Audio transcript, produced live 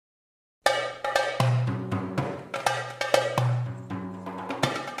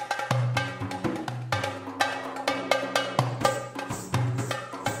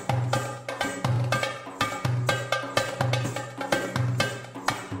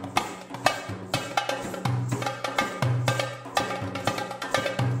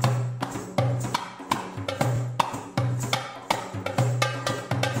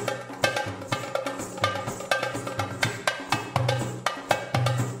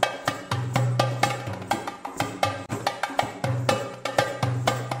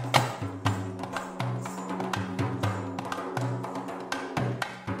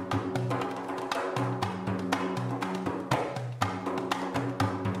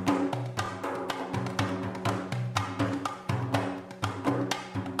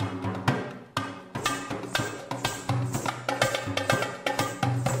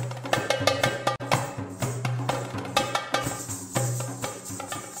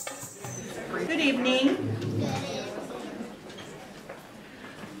Good evening.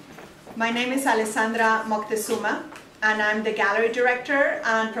 My name is Alessandra Moctezuma, and I'm the gallery director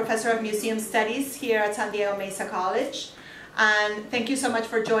and professor of museum studies here at San Diego Mesa College. And thank you so much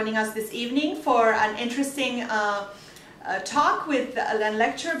for joining us this evening for an interesting talk with a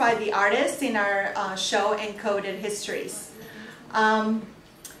lecture by the artist in our show Encoded Histories.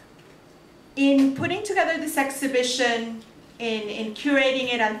 In putting together this exhibition, in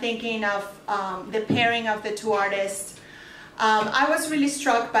curating it and thinking of the pairing of the two artists, I was really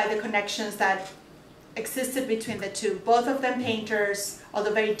struck by the connections that existed between the two. Both of them painters,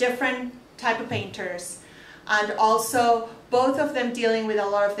 although very different type of painters, and also both of them dealing with a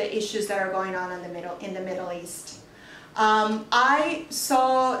lot of the issues that are going on in the Middle East. I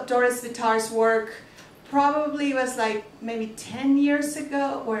saw Doris Bittar's work probably was like maybe 10 years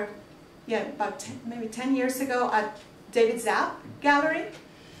ago, or yeah, about maybe 10 years ago at David Zapp Gallery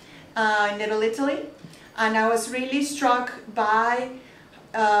in Little Italy, and I was really struck by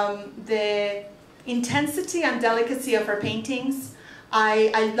the intensity and delicacy of her paintings.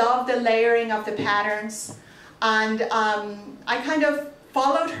 I love the layering of the patterns, and I kind of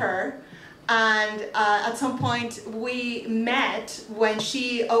followed her, and at some point we met when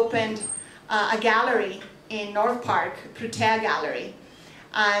she opened a gallery in North Park, Prutea Gallery,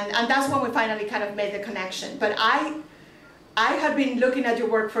 and that's when we finally kind of made the connection. But I had been looking at your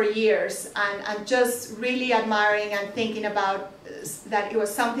work for years and just really admiring and thinking about that it was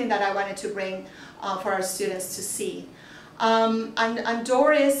something that I wanted to bring for our students to see. And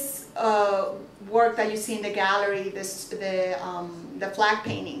Doris' work that you see in the gallery, the flag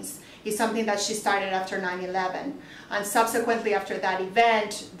paintings, is something that she started after 9/11. And subsequently after that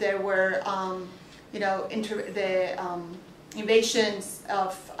event, there were the invasions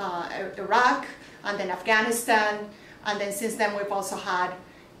of Iraq and then Afghanistan. And then since then we've also had,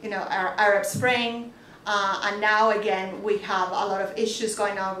 our Arab Spring, and now again we have a lot of issues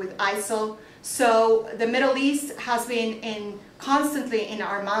going on with ISIL. So the Middle East has been constantly in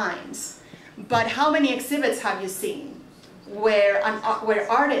our minds. But how many exhibits have you seen where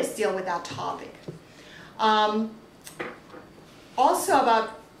artists deal with that topic? Also about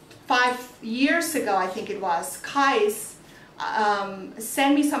 5 years ago, I think it was, Qais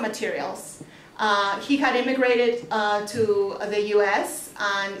sent me some materials. He had immigrated to the US,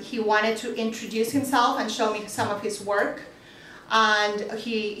 and he wanted to introduce himself and show me some of his work. And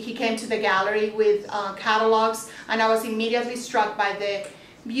he came to the gallery with catalogs, and I was immediately struck by the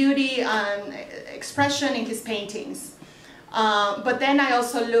beauty and expression in his paintings. But then I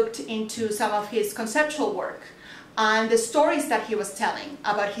also looked into some of his conceptual work and the stories that he was telling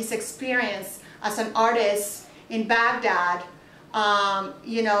about his experience as an artist in Baghdad,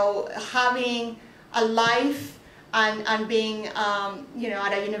 having a life and being,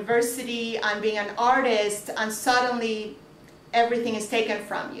 at a university and being an artist, and suddenly everything is taken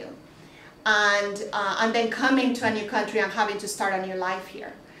from you. And then coming to a new country and having to start a new life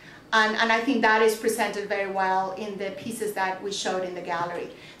here. And I think that is presented very well in the pieces that we showed in the gallery.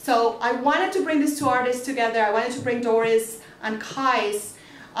 So I wanted to bring these two artists together. I wanted to bring Doris and Qais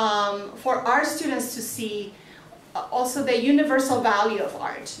for our students to see also the universal value of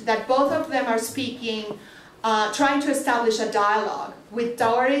art, that both of them are speaking, trying to establish a dialogue. With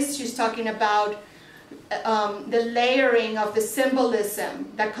Doris, she's talking about the layering of the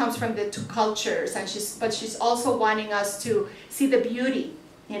symbolism that comes from the two cultures, but she's also wanting us to see the beauty,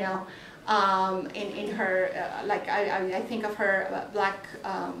 in her, I think of her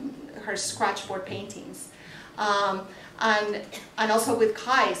her scratchboard paintings. And also with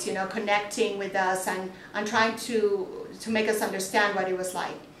Qais, connecting with us and trying to make us understand what it was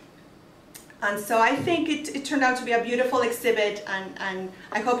like. And so I think it turned out to be a beautiful exhibit, and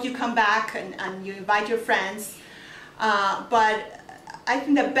I hope you come back and you invite your friends. But I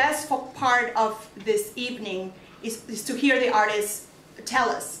think the best part of this evening is to hear the artists tell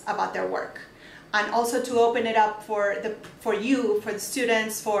us about their work, and also to open it up for the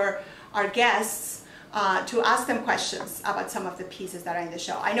students, for our guests, to ask them questions about some of the pieces that are in the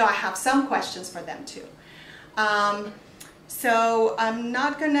show. I know I have some questions for them too. So I'm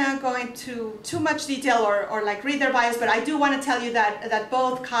not gonna go into too much detail or like read their bios, but I do want to tell you that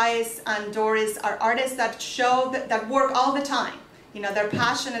both Qais and Doris are artists that show that work all the time. They're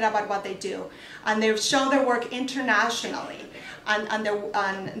passionate about what they do, and they've shown their work internationally, and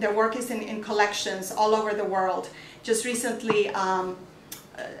their work is in collections all over the world. Just recently,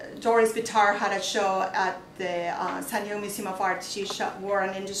 Doris Bittar had a show at the San Diego Museum of Art. She wore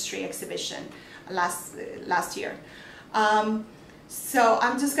an industry exhibition last year. So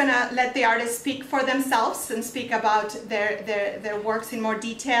I'm just going to let the artists speak for themselves and speak about their works in more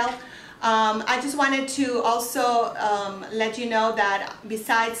detail. I just wanted to also let you know that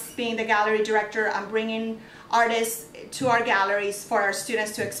besides being the gallery director, I'm bringing artists to our galleries for our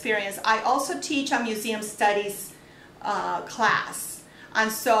students to experience. I also teach a museum studies class. And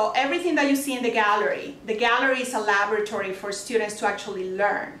so everything that you see in the gallery is a laboratory for students to actually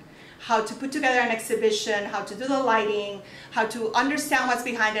learn how to put together an exhibition, how to do the lighting, how to understand what's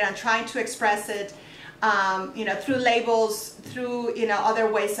behind it and trying to express it, you know, through labels, through, you know,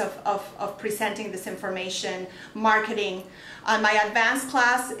 other ways of presenting this information, marketing. My advanced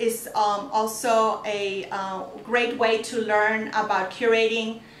class is also a great way to learn about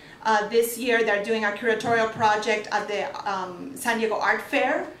curating. This year they're doing a curatorial project at the San Diego Art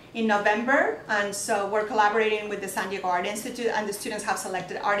Fair in November, and so we're collaborating with the San Diego Art Institute, and the students have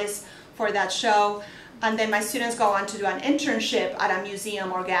selected artists for that show. And then my students go on to do an internship at a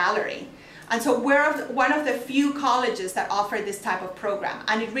museum or gallery. And so we're one of the few colleges that offer this type of program,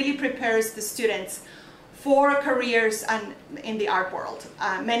 and it really prepares the students for careers in the art world.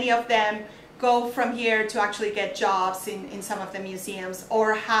 Many of them go from here to actually get jobs in some of the museums,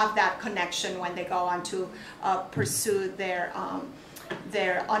 or have that connection when they go on to pursue their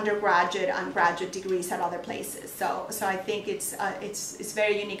undergraduate and graduate degrees at other places. So I think it's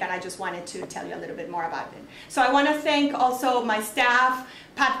very unique, and I just wanted to tell you a little bit more about it. So I want to thank also my staff,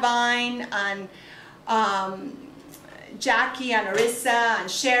 Pat Vine and Jackie and Arissa and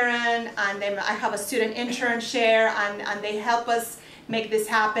Sharon, and then I have a student intern, Cher, and they help us make this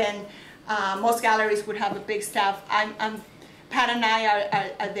happen. Most galleries would have a big staff. Pat and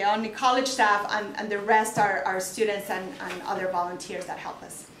I are the only college staff, and the rest are students and other volunteers that help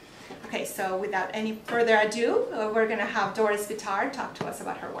us. Okay, so without any further ado, we're going to have Doris Bittar talk to us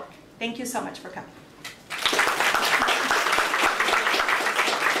about her work. Thank you so much for coming.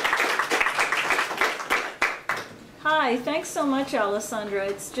 Hi, thanks so much, Alessandra.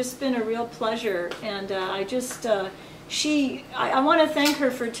 It's just been a real pleasure, and I want to thank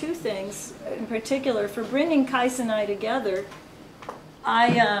her for two things in particular, for bringing Qais and I together.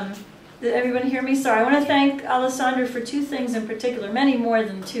 Did everyone hear me? Sorry. I want to thank Alessandra for two things in particular, many more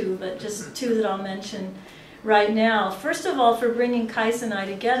than two, but just two that I'll mention right now. First of all, for bringing Qais and I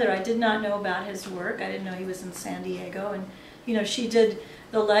together. I did not know about his work. I didn't know he was in San Diego, and you know, she did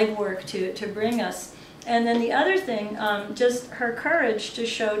the legwork to bring us. And then the other thing, just her courage to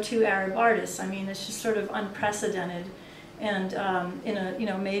show two Arab artists. I mean, it's just sort of unprecedented, and in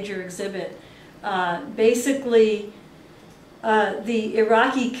a major exhibit. Basically, the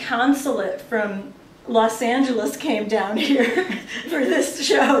Iraqi consulate from Los Angeles came down here for this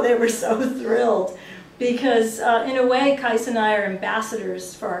show. They were so thrilled because, in a way, Qais and I are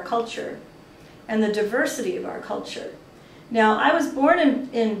ambassadors for our culture and the diversity of our culture. Now, I was born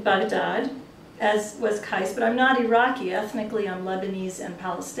in Baghdad, as was Qais, but I'm not Iraqi. Ethnically, I'm Lebanese and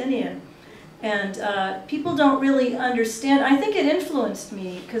Palestinian. And people don't really understand. I think it influenced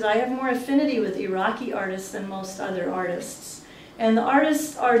me because I have more affinity with Iraqi artists than most other artists. And the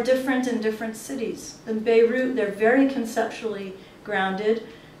artists are different in different cities. In Beirut, they're very conceptually grounded.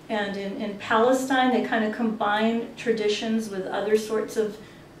 And in Palestine, they kind of combine traditions with other sorts of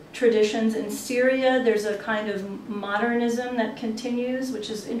traditions. In Syria, there's a kind of modernism that continues, which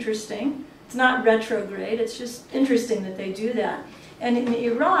is interesting. It's not retrograde, it's just interesting that they do that. And in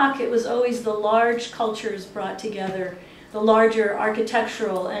Iraq, it was always the large cultures brought together, the larger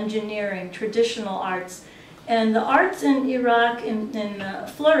architectural, engineering, traditional arts. And the arts in Iraq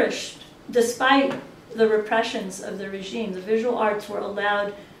flourished despite the repressions of the regime. The visual arts were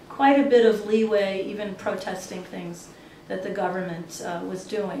allowed quite a bit of leeway, even protesting things that the government was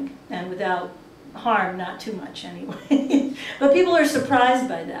doing, and without harm, not too much anyway. But people are surprised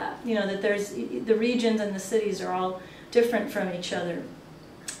by that, you know, that the regions and the cities are all different from each other.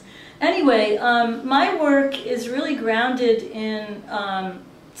 Anyway, my work is really grounded in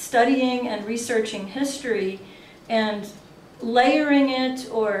studying and researching history and layering it,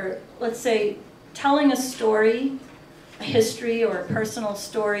 or let's say telling a story, a history or a personal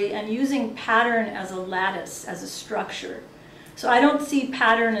story, and using pattern as a lattice, as a structure. So I don't see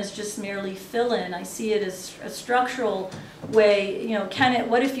pattern as just merely fill-in. I see it as a structural way. You know,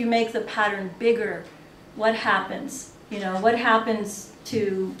 what if you make the pattern bigger? What happens? You know, what happens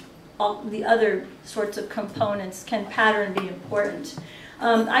to all the other sorts of components? Can pattern be important?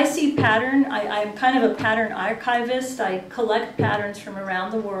 I see pattern. I'm kind of a pattern archivist. I collect patterns from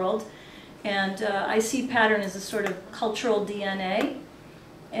around the world, and I see pattern as a sort of cultural DNA.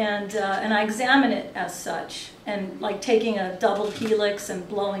 And I examine it as such, and like taking a double helix and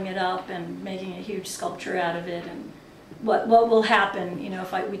blowing it up and making a huge sculpture out of it, and what will happen, you know,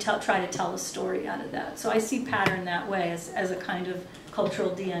 if we try to tell a story out of that. So I see pattern that way as a kind of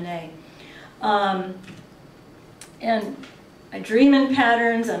cultural DNA. And I dream in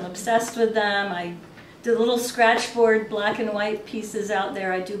patterns, I'm obsessed with them. I do little scratchboard black and white pieces out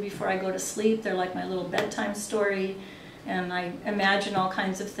there I do before I go to sleep. They're like my little bedtime story. And I imagine all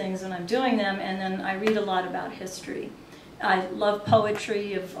kinds of things when I'm doing them. And then I read a lot about history. I love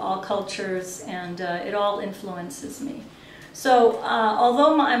poetry of all cultures, and it all influences me. So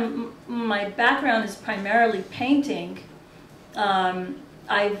although my background is primarily painting,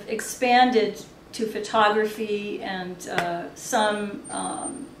 I've expanded to photography and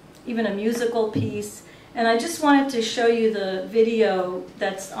even a musical piece. And I just wanted to show you the video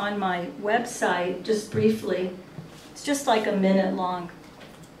that's on my website, just briefly. It's just like a minute long.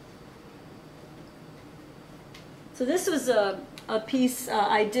 So this was a piece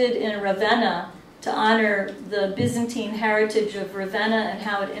I did in Ravenna to honor the Byzantine heritage of Ravenna and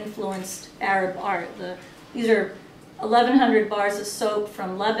how it influenced Arab art. These are 1,100 bars of soap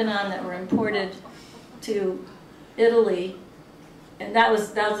from Lebanon that were imported to Italy. And that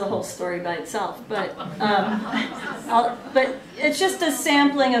was a whole story by itself, but it's just a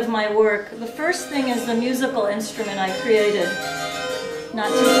sampling of my work. The first thing is the musical instrument I created. Not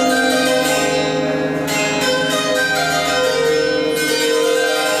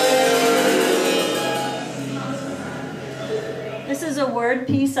This is a word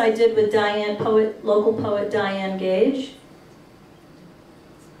piece I did with local poet Diane Gage.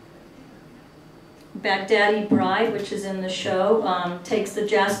 Baghdadi Bride, which is in the show, takes the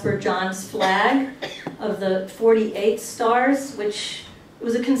Jasper Johns flag of the 48 stars, which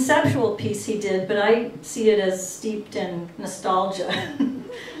was a conceptual piece he did, but I see it as steeped in nostalgia. And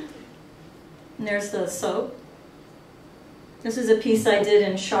there's the soap. This is a piece I did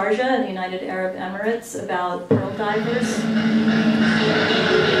in Sharjah, in the United Arab Emirates, about pearl divers.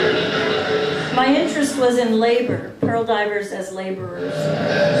 My interest was in labor, pearl divers as laborers.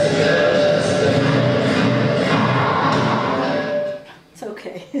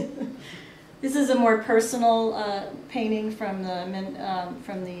 Okay. This is a more personal painting from the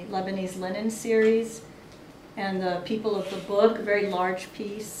Lebanese linen series, and the people of the book, a very large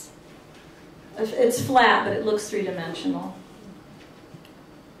piece. It's flat, but it looks three-dimensional.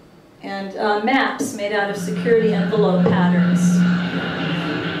 And maps made out of security envelope patterns.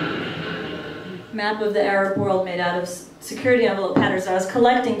 Map of the Arab world made out of security envelope patterns. I was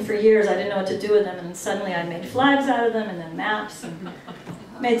collecting for years. I didn't know what to do with them, and then suddenly I made flags out of them, and then maps. And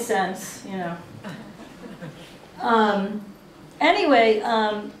made sense, you know. Anyway,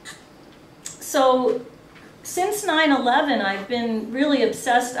 so since 9/11, I've been really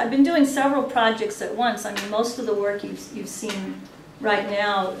obsessed. I've been doing several projects at once. I mean, most of the work you've seen right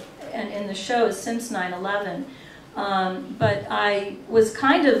now and in the show is since 9/11. But I was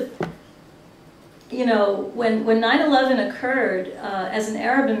kind of, you know, when 9/11 occurred, as an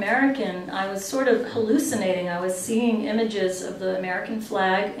Arab American, I was sort of hallucinating. I was seeing images of the American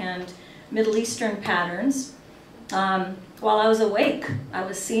flag and Middle Eastern patterns. While I was awake, I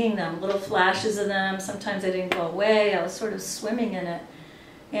was seeing them, little flashes of them. Sometimes they didn't go away. I was sort of swimming in it.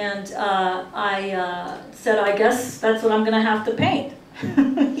 And I said, I guess that's what I'm going to have to paint.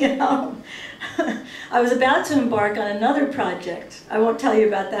 You know? I was about to embark on another project. I won't tell you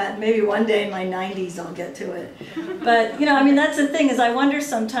about that. Maybe one day in my 90s I'll get to it. But, you know, I mean, that's the thing, is I wonder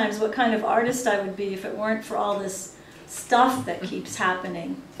sometimes what kind of artist I would be if it weren't for all this stuff that keeps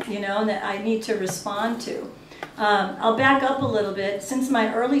happening, you know, and that I need to respond to. I'll back up a little bit. Since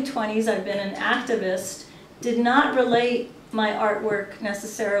my early 20s, I've been an activist. Did not relate my artwork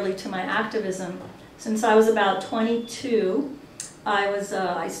necessarily to my activism. Since I was about 22,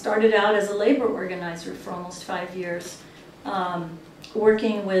 I started out as a labor organizer for almost 5 years,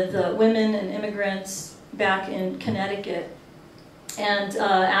 working with women and immigrants back in Connecticut. And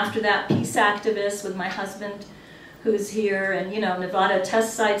after that, peace activist with my husband, who's here, and, you know, Nevada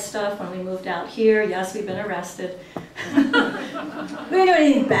test site stuff when we moved out here. Yes, we've been arrested. We didn't do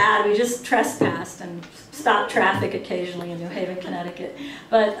anything bad. We just trespassed and stopped traffic occasionally in New Haven, Connecticut.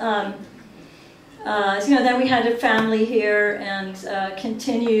 But so, you know, then we had a family here and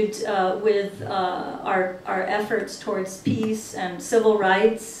continued with our efforts towards peace and civil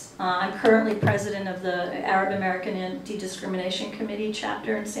rights. I'm currently president of the Arab American Anti-Discrimination Committee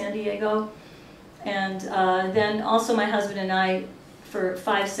chapter in San Diego. And then also my husband and I, for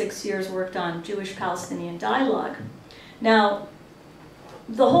 5-6 years, worked on Jewish-Palestinian dialogue. Now,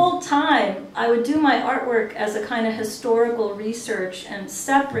 the whole time, I would do my artwork as a kind of historical research and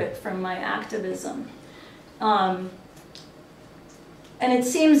separate from my activism. And it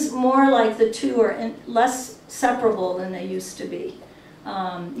seems more like the two are less separable than they used to be.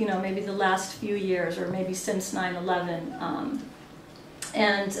 You know, maybe the last few years, or maybe since 9/11.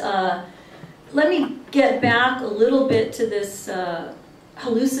 let me get back a little bit to this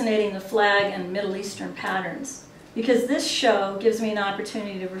hallucinating the flag and Middle Eastern patterns, because this show gives me an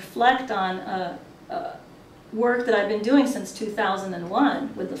opportunity to reflect on work that I've been doing since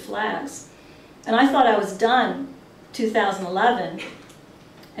 2001 with the flags. And I thought I was done 2011,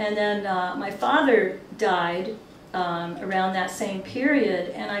 and then my father died around that same period,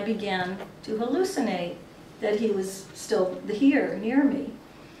 and I began to hallucinate that he was still here near me.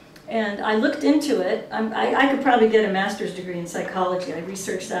 And I looked into it. I could probably get a master's degree in psychology. I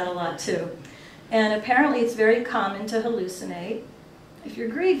researched that a lot too. And apparently it's very common to hallucinate if you're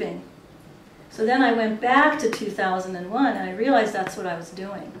grieving. So then I went back to 2001 and I realized that's what I was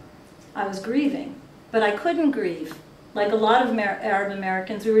doing. I was grieving, but I couldn't grieve. Like a lot of Arab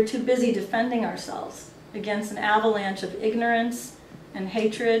Americans, we were too busy defending ourselves against an avalanche of ignorance and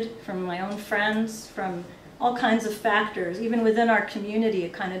hatred from my own friends, from all kinds of factors, even within our community, a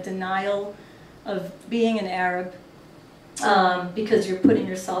kind of denial of being an Arab because you're putting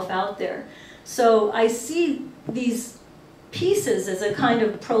yourself out there. So I see these pieces as a kind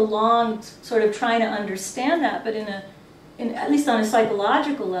of prolonged sort of trying to understand that, but at least on a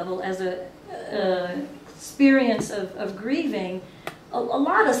psychological level, as a experience of grieving, a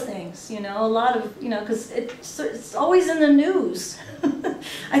lot of things, a lot of, because it's always in the news.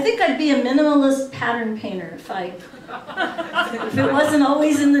 I think I'd be a minimalist pattern painter if it wasn't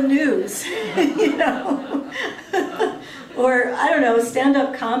always in the news, or I don't know,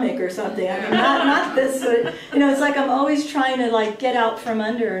 stand-up comic or something. I mean, not this, but it's like I'm always trying to like get out from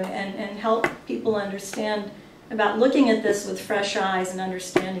under and help people understand about looking at this with fresh eyes and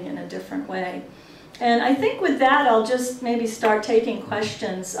understanding it in a different way. And I think with that, I'll just maybe start taking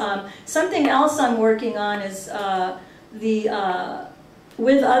questions. Something else I'm working on is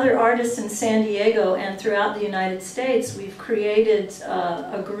with other artists in San Diego and throughout the United States, we've created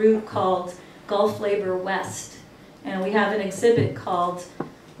a group called Gulf Labor West. And we have an exhibit called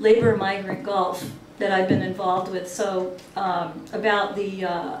Labor Migrant Gulf that I've been involved with. So about the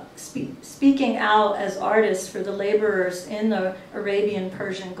speaking out as artists for the laborers in the Arabian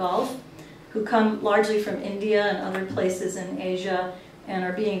Persian Gulf, who come largely from India and other places in Asia and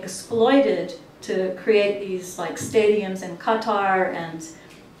are being exploited to create these like stadiums in Qatar and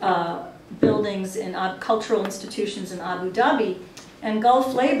buildings in cultural institutions in Abu Dhabi. And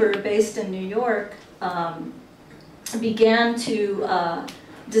Gulf Labor, based in New York, began to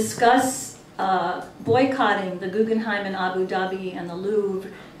discuss boycotting the Guggenheim in Abu Dhabi and the Louvre.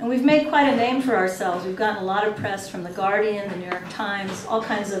 And we've made quite a name for ourselves. We've gotten a lot of press from The Guardian, The New York Times, all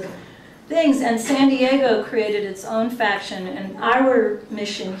kinds of things. And San Diego created its own faction, and our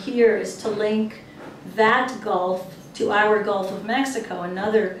mission here is to link that Gulf to our Gulf of Mexico,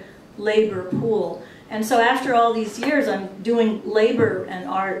 another labor pool. And so after all these years, I'm doing labor and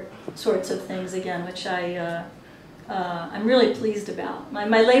art sorts of things again, which I'm really pleased about.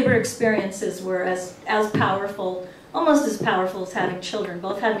 My labor experiences were as powerful, almost as powerful as having children.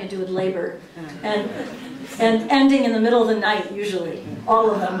 Both had to do with labor and ending in the middle of the night, usually,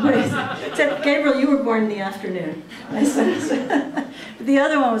 all of them. Except Gabriel, you were born in the afternoon. The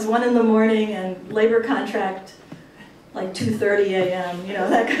other one was 1 in the morning and labor contract like 2:30 a.m.,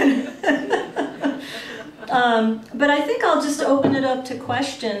 that kind of. But I think I'll just open it up to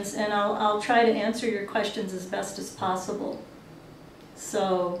questions, and I'll try to answer your questions as best as possible.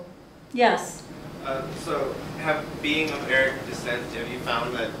 So, yes. So, being of Arab descent, have you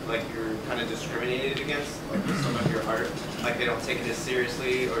found that like you're kind of discriminated against, like with some of your art? Like they don't take it as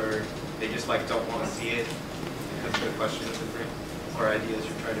seriously, or they just like don't want to see it because of the questions it brings or ideas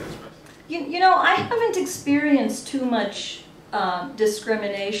you're trying to express? I haven't experienced too much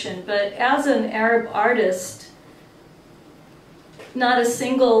discrimination, but as an Arab artist, not a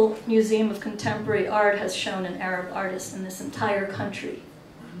single museum of contemporary art has shown an Arab artist in this entire country.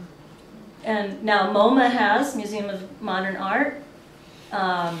 And now MoMA has, Museum of Modern Art.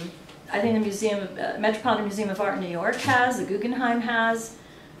 I think the Metropolitan Museum of Art in New York has, the Guggenheim has,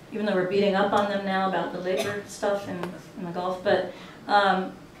 even though we're beating up on them now about the labor stuff in the Gulf. But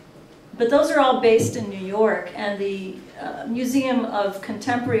those are all based in New York, and the Museum of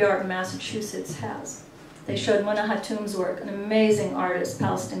Contemporary Art in Massachusetts has. They showed Mona Hatoum's work, an amazing artist,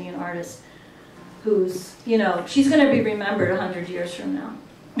 Palestinian artist, who's, she's going to be remembered 100 years from now.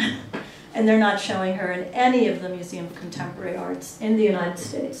 And they're not showing her in any of the Museum of Contemporary Arts in the United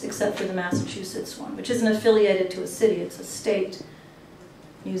States, except for the Massachusetts one, which isn't affiliated to a city, it's a state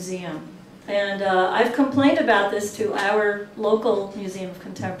museum. And I've complained about this to our local Museum of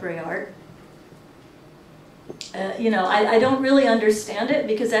Contemporary Art. I don't really understand it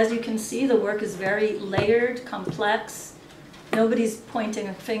because, as you can see, the work is very layered, complex, Nobody's pointing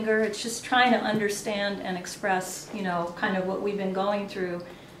a finger. It's just trying to understand and express, you know, kind of what we've been going through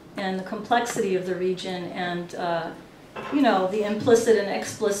and the complexity of the region and, you know, the implicit and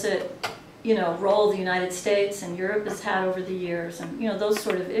explicit, you know, role the United States and Europe has had over the years and, you know, those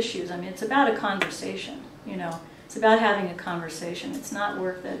sort of issues. I mean, it's about a conversation, you know. It's about having a conversation. It's not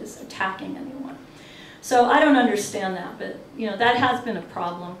work that is attacking anyone. So I don't understand that, but, you know, that has been a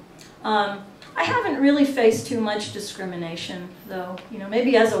problem. I haven't really faced too much discrimination, though. You know,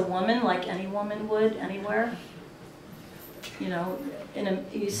 maybe as a woman, like any woman would anywhere. You know,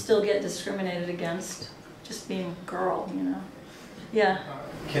 you still get discriminated against just being a girl, you know. Yeah.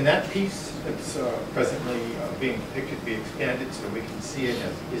 Can that piece that's presently being depicted be expanded so we can see it?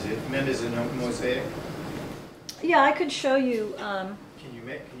 Is it meant as a mosaic? Yeah, I could show you. Can you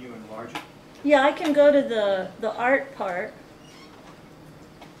enlarge it? Yeah, I can go to the art part.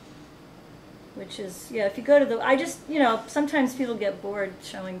 Which is, yeah, if you go to the, I just, you know, sometimes people get bored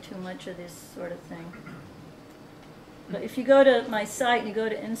showing too much of this sort of thing. But if you go to my site, you go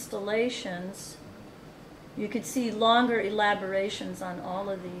to installations, you could see longer elaborations on all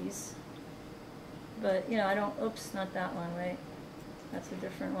of these. But, you know, I don't, oops, not that one, right? That's a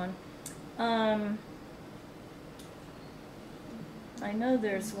different one. I know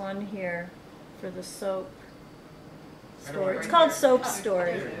there's one here for the soap story. It's called Soap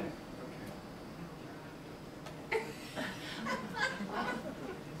Story.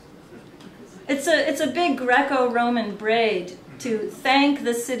 It's a big Greco-Roman braid to thank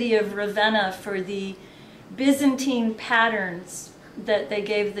the city of Ravenna for the Byzantine patterns that they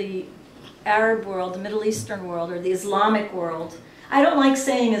gave the Arab world, the Middle Eastern world, or the Islamic world. I don't like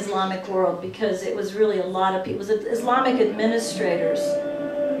saying Islamic world because it was really a lot of people. It was Islamic administrators,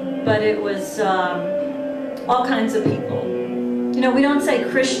 but it was all kinds of people. You know, we don't say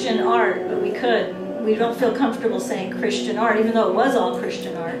Christian art, but we could. We don't feel comfortable saying Christian art, even though it was all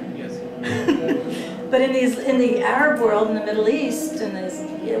Christian art. Yes. But in the Arab world, in the Middle East,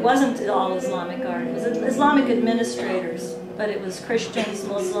 it wasn't all Islamic art. It was Islamic administrators, but it was Christians,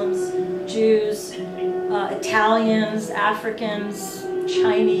 Muslims, Jews, Italians, Africans,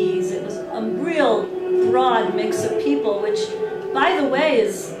 Chinese. It was a real broad mix of people, which, by the way,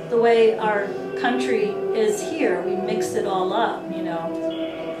 is the way our country is here. We mixed it all up, you know.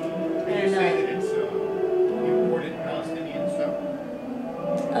 Would you say that it's imported Palestinian soap?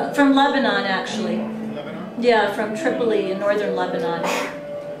 From Lebanon, actually. From Lebanon? Yeah, from Tripoli in northern Lebanon.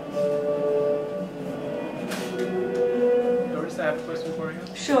 Doris, I have a question for you.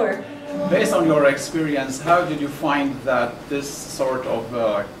 Sure. Based on your experience, how did you find that this sort of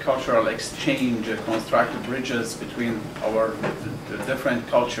cultural exchange constructed bridges between the different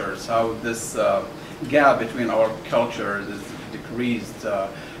cultures? How this gap between our cultures is decreased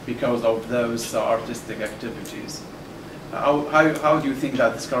because of those artistic activities? How do you think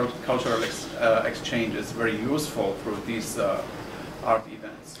that this cultural exchange is very useful through these art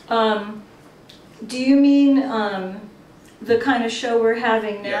events? Do you mean the kind of show we're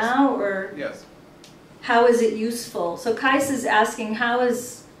having now, Yes. or Yes. how is it useful? So Qais is asking, how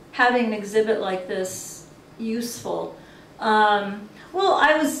is having an exhibit like this useful? Well,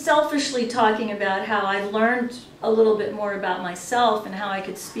 I was selfishly talking about how I learned a little bit more about myself and how I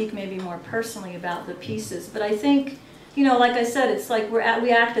could speak maybe more personally about the pieces. But I think, you know, like I said, it's like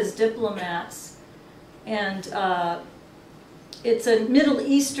we act as diplomats, and it's a Middle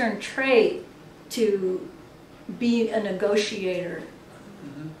Eastern trait to be a negotiator.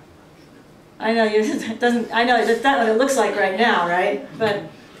 Mm-hmm. I know I know that's not what it looks like right now, right? But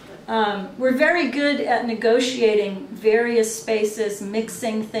we're very good at negotiating various spaces,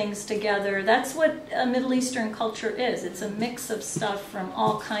 mixing things together. That's what a Middle Eastern culture is. It's a mix of stuff from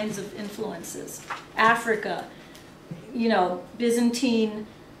all kinds of influences. Africa, you know, Byzantine,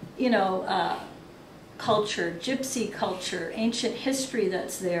 you know, culture, gypsy culture, ancient history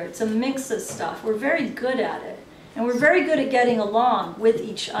that's there. It's a mix of stuff. We're very good at it. And we're very good at getting along with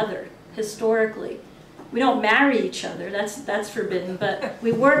each other, historically. We don't marry each other, that's forbidden, but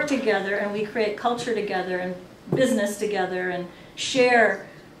we work together and we create culture together and business together and share,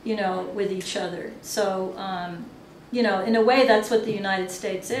 you know, with each other. So, you know, in a way that's what the United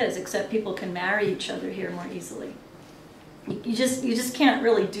States is, except people can marry each other here more easily. You just can't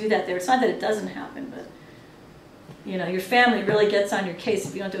really do that there. It's not that it doesn't happen, but you know, your family really gets on your case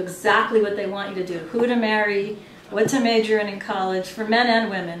if you don't do exactly what they want you to do. Who to marry, what to major in college, for men and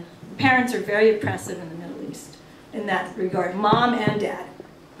women. Parents are very oppressive in the Middle East in that regard, mom and dad,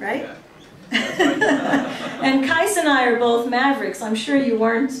 right? Yeah. And Qais and I are both mavericks. I'm sure you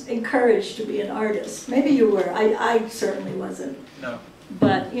weren't encouraged to be an artist. Maybe you were. I certainly wasn't. No.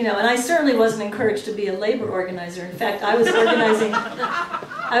 But, you know, and I certainly wasn't encouraged to be a labor organizer. In fact, I was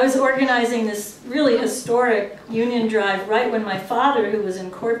organizing this really historic union drive right when my father, who was in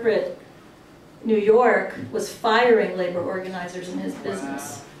corporate New York, was firing labor organizers in his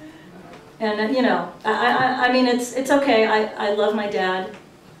business. And, you know, I mean, it's okay. I love my dad,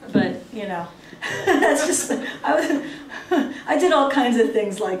 but, you know, that's just, I did all kinds of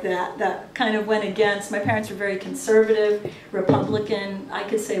things like that kind of went against. My parents were very conservative, Republican. I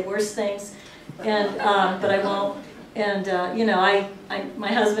could say worse things, and but I won't. And you know,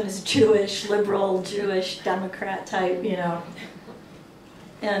 my husband is Jewish, liberal Jewish Democrat type, you know.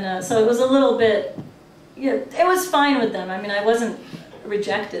 And so it was a little bit, yeah, it was fine with them. I mean, I wasn't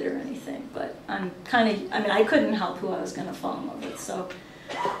rejected or anything, but I'm kind of, I mean, I couldn't help who I was going to fall in love with, so.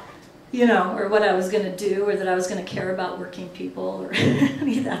 You know, or what I was going to do, or that I was going to care about working people, or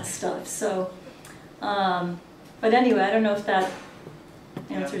any of that stuff. So, but anyway, I don't know if that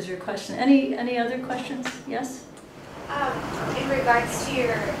answers your question. Any other questions? Yes? In regards to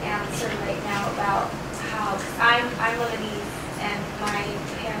your answer right now about how I'm Lebanese and my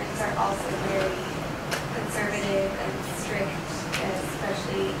parents are also very conservative and strict,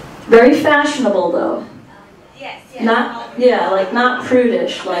 especially. Very fashionable, though. Yes, yes. Not, yeah, like not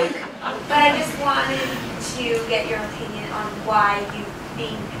prudish, like. But I just wanted to get your opinion on why you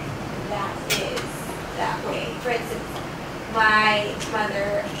think that is that way. For instance, my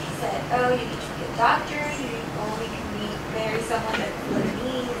mother said, oh, you need to be a doctor, you only can marry someone that's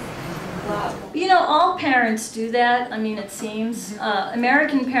Lebanese, blah, blah. You know, all parents do that, I mean, it seems.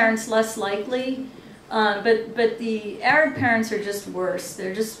 American parents less likely, but the Arab parents are just worse.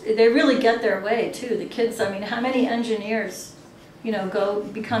 They really get their way, too. The kids, I mean, how many engineers, you know, go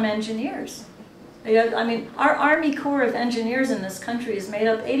become engineers? I mean, our Army Corps of Engineers in this country is made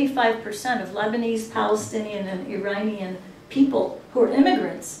up 85% of Lebanese, Palestinian, and Iranian people who are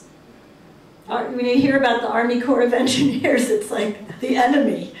immigrants. When you hear about the Army Corps of Engineers, it's like the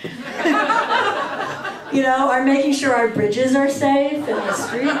enemy. You know, are making sure our bridges are safe and the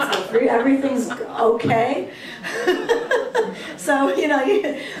streets, everything's okay. So, you know,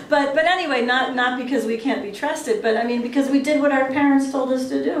 but anyway, not because we can't be trusted, but I mean, because we did what our parents told us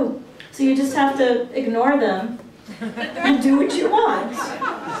to do. So you just have to ignore them and do what you want.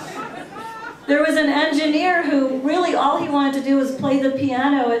 There was an engineer who really all he wanted to do was play the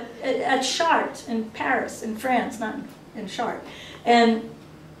piano at Chartres in Paris, in France, not in Chartres. And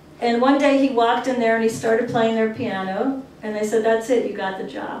one day he walked in there and he started playing their piano, and they said, that's it, you got the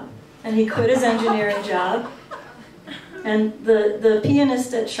job. And he quit his engineering job. And the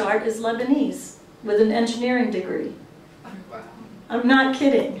pianist at Chartres is Lebanese with an engineering degree. I'm not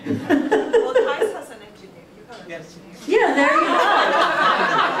kidding. Well, Qais has an engineer. You got an engineer. Yeah, there you go.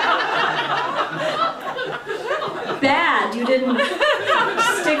 Bad, you didn't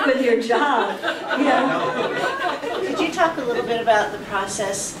stick with your job. Yeah. Could you talk a little bit about the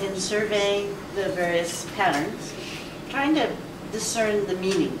process in surveying the various patterns, trying to discern the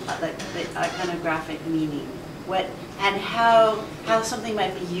meaning, like the iconographic meaning, and how something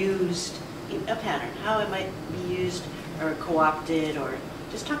might be used in a pattern, how it might be used or co-opted, or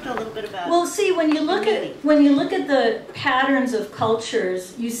just talk a little bit about. Well, see, when you look at the patterns of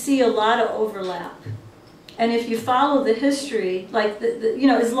cultures, you see a lot of overlap. And if you follow the history, like you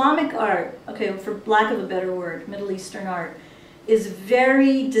know, Islamic art, okay, for lack of a better word, Middle Eastern art, is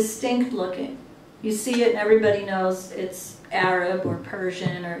very distinct looking. You see it and everybody knows it's Arab or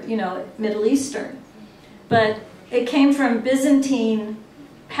Persian or, you know, Middle Eastern. But it came from Byzantine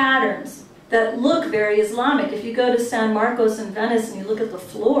patterns that look very Islamic. If you go to San Marcos in Venice and you look at the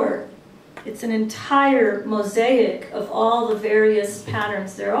floor, it's an entire mosaic of all the various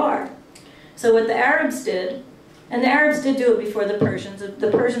patterns there are. So what the Arabs did, and the Arabs did do it before the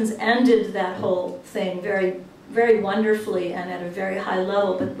Persians ended that whole thing very, very wonderfully and at a very high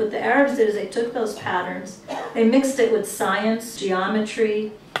level. But what the Arabs did is they took those patterns, they mixed it with science,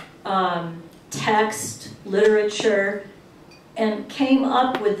 geometry, text, literature, and came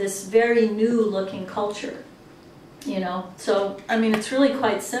up with this very new looking culture, you know. So, I mean, it's really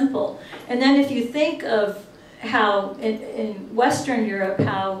quite simple. And then if you think of how in Western Europe,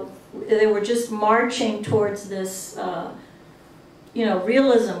 how they were just marching towards this, you know,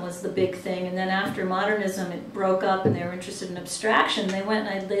 realism was the big thing, and then after modernism it broke up and they were interested in abstraction. They went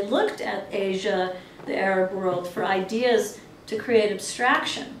and they looked at Asia, the Arab world, for ideas to create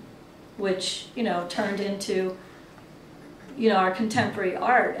abstraction, which, you know, turned into, you know, our contemporary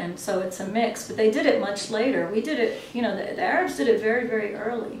art, and so it's a mix. But they did it much later. We did it, you know, the Arabs did it very, very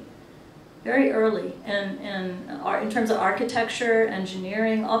early. Very early, and in terms of architecture,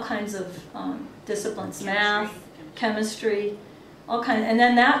 engineering, all kinds of disciplines, math, chemistry. all kind, and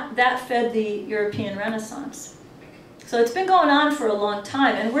then that fed the European Renaissance. So it's been going on for a long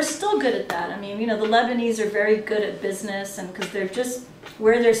time, and we're still good at that. I mean, you know, the Lebanese are very good at business, and because they're just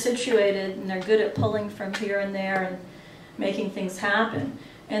where they're situated, and they're good at pulling from here and there and making things happen.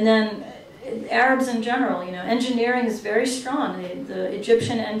 And then Arabs in general, you know, engineering is very strong. The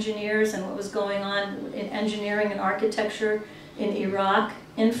Egyptian engineers and what was going on in engineering and architecture in Iraq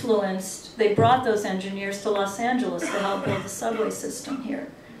influenced, they brought those engineers to Los Angeles to help build the subway system here,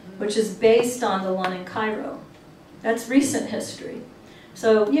 which is based on the one in Cairo. That's recent history.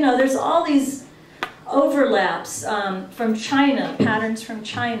 So, you know, there's all these overlaps from China, patterns from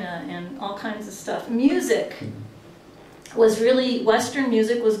China, and all kinds of stuff. Music was really, Western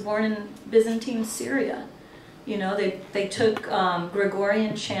music was born in Byzantine Syria. You know, they took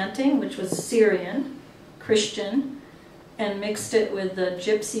Gregorian chanting, which was Syrian, Christian, and mixed it with the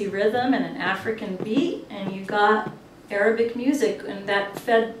gypsy rhythm and an African beat, and you got Arabic music, and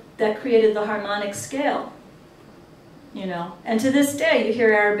that created the harmonic scale. You know, and to this day you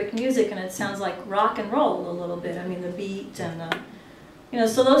hear Arabic music and it sounds like rock and roll a little bit. I mean, the beat and the, you know,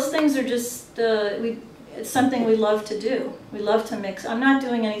 so those things are just it's something we love to do. We love to mix. I'm not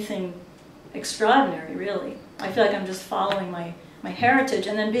doing anything extraordinary, really. I feel like I'm just following my heritage.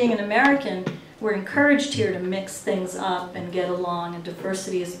 And then being an American, we're encouraged here to mix things up and get along, and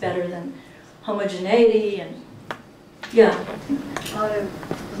diversity is better than homogeneity. And yeah.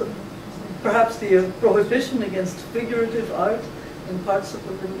 Perhaps the prohibition against figurative art in parts of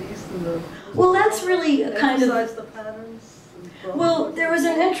the Middle East and the... Well, that's really a kind of... the patterns? Well, there was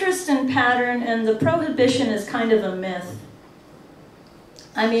an interest in pattern, and the prohibition is kind of a myth.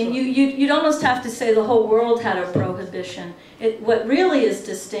 I mean, you'd almost have to say the whole world had a prohibition. What really is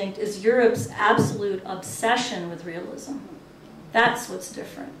distinct is Europe's absolute obsession with realism. That's what's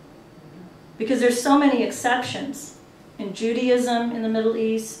different. Because there's so many exceptions. In Judaism in the Middle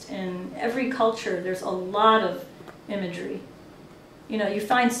East, in every culture, there's a lot of imagery. You know, you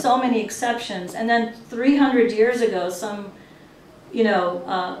find so many exceptions. And then 300 years ago, some, you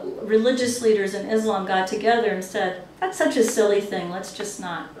know, religious leaders in Islam got together and said, that's such a silly thing, let's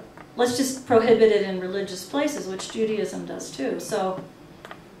just prohibit it in religious places, which Judaism does too. So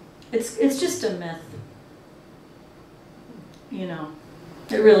it's just a myth. You know,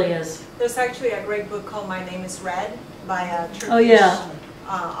 it really is. There's actually a great book called My Name is Red by a Turkish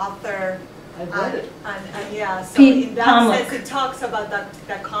author. I've read it. And yeah, so Pete in that Pamuk. sense, it talks about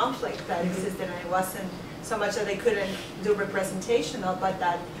that conflict that existed, and it wasn't so much that they couldn't do representational, but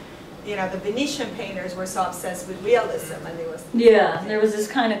that, you know, the Venetian painters were so obsessed with realism, and it was... Yeah, there was this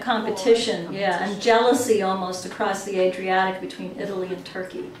kind of competition, yeah, and jealousy almost across the Adriatic between Italy and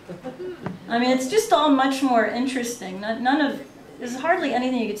Turkey. I mean, it's just all much more interesting. There's hardly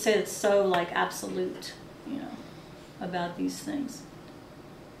anything you could say that's so, like, absolute, you know, about these things.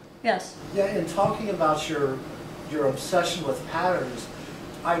 Yes? Yeah, in talking about your obsession with patterns,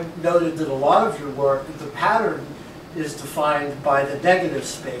 I noted that a lot of your work, the pattern is defined by the negative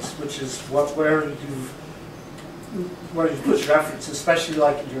space, which is where you've put your efforts, especially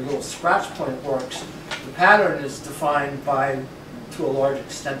like in your little scratch point works. The pattern is defined by, to a large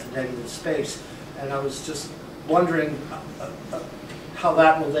extent, the negative space. And I was just wondering how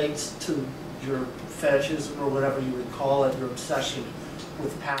that relates to your fetishism, or whatever you would call it, your obsession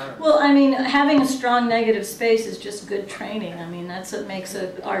with patterns. Well, I mean, having a strong negative space is just good training. I mean, that's what makes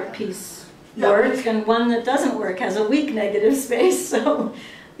an art piece work, and one that doesn't work has a weak negative space. So,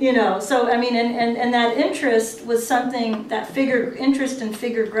 you know, so I mean, and that interest was something, that interest in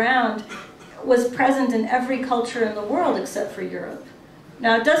figure ground was present in every culture in the world except for Europe.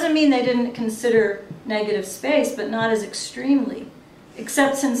 Now, it doesn't mean they didn't consider negative space, but not as extremely,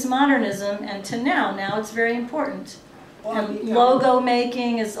 except since modernism and to now. Now it's very important. And logo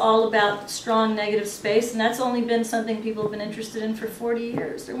making is all about strong negative space, and that's only been something people have been interested in for 40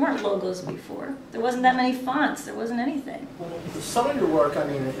 years. There weren't logos before. There wasn't that many fonts. There wasn't anything. Well, some of your work, I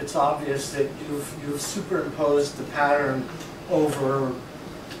mean, it's obvious that you've superimposed the pattern over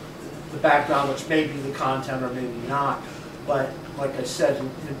the background, which may be the content or maybe not. But like I said,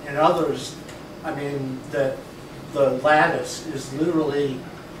 in others, I mean, the lattice is literally,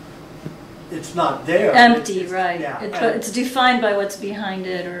 it's not there. Empty, right. Yeah, it's defined by what's behind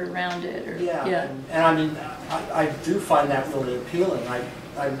it or around it. Or, yeah. And I mean, I do find that really appealing.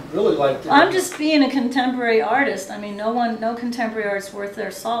 I really like that. I'm just being a contemporary artist. I mean, no contemporary artist worth their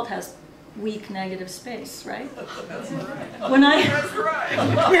salt has weak negative space, right? That's right. That's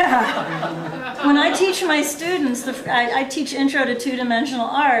right. Yeah. When I teach my students, I teach Intro to Two-Dimensional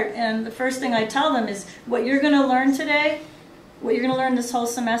Art, and the first thing I tell them is what you're going to learn today, what you're going to learn this whole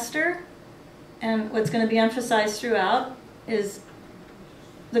semester, and what's going to be emphasized throughout is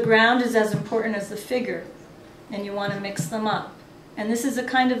the ground is as important as the figure, and you want to mix them up. And this is a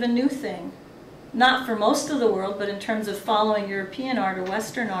kind of a new thing. Not for most of the world, but in terms of following European art or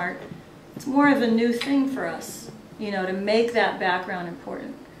Western art, it's more of a new thing for us, you know, to make that background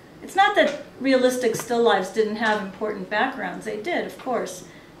important. It's not that realistic still lifes didn't have important backgrounds. They did, of course.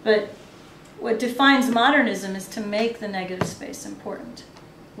 But what defines modernism is to make the negative space important.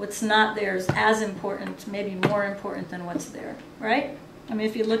 What's not there is as important, maybe more important than what's there, right? I mean,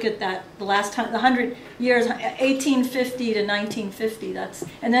 if you look at that, the 100 years, 1850 to 1950,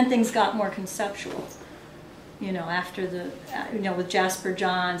 and then things got more conceptual. You know, after with Jasper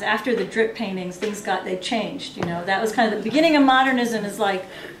Johns, after the drip paintings, they changed, you know. That was kind of the beginning of modernism, is like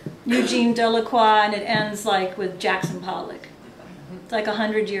Eugene Delacroix, and it ends like with Jackson Pollock. It's like a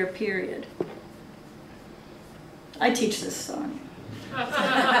 100-year period. I teach this song.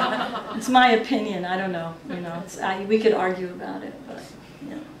 It's my opinion. I don't know. You know, we could argue about it, but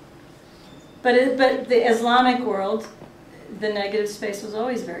you know. But the Islamic world, the negative space was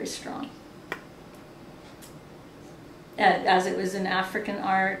always very strong, as it was in African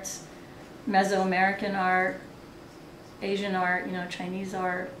art, Mesoamerican art, Asian art, you know, Chinese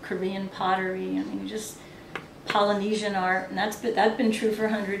art, Korean pottery. I mean, just Polynesian art, and that's been true for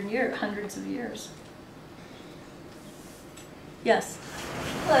hundreds of years. Yes.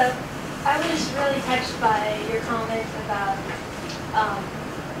 Hello. I was really touched by your comment about,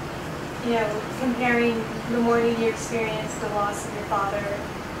 you know, comparing the morning you experienced the loss of your father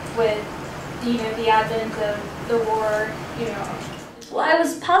with, you know, the advent of the war, you know. Well, I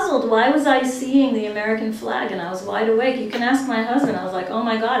was puzzled. Why was I seeing the American flag? And I was wide awake. You can ask my husband. I was like, oh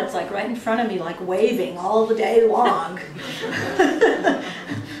my God, it's like right in front of me, like waving all the day long.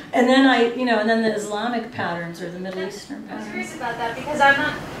 And then and then the Islamic patterns or the Middle Eastern patterns. I was curious about that because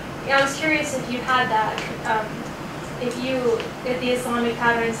I was curious if you had that, if the Islamic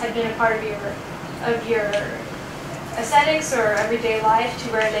patterns had been a part of your aesthetics or everyday life,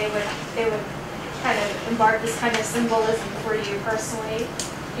 to where they would kind of impart this kind of symbolism for you personally,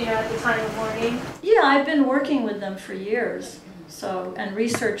 you know, at the time of mourning. Yeah, I've been working with them for years, and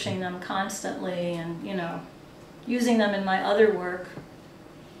researching them constantly, and you know, using them in my other work.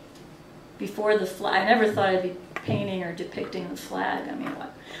 Before the flag, I never thought I'd be painting or depicting the flag. I mean,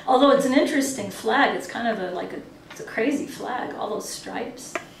 although it's an interesting flag, it's kind of it's a crazy flag. All those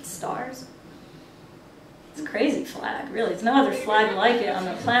stripes, stars. It's a crazy flag, really. There's no other flag like it on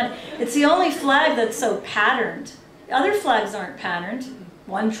the planet. It's the only flag that's so patterned. Other flags aren't patterned.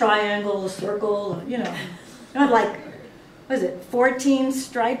 One triangle, a circle, you know. Like, what is it, 14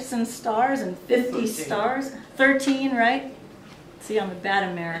 stripes and stars and 50 13. Stars? 13, right? See, I'm a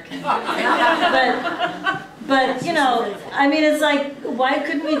bad American. but you know, I mean, it's like, why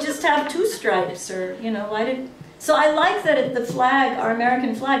couldn't we just have 2 stripes? Or, you know, so I like that the flag, our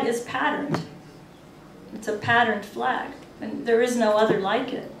American flag, is patterned. It's a patterned flag, and there is no other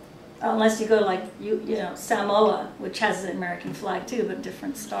like it, unless you go to like you know, Samoa, which has the American flag too, but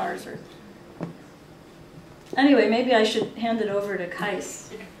different stars. Or anyway, maybe I should hand it over to Qais,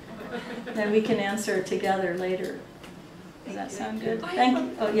 then we can answer together later. Does that sound good? Thank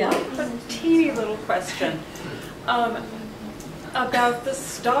you. Oh yeah. A teeny little question about the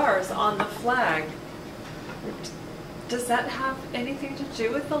stars on the flag. Does that have anything to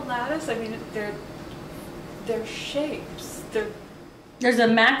do with the lattice? I mean, they're shapes. There's a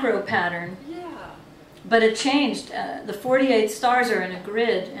macro pattern. Yeah. But it changed. The 48 stars are in a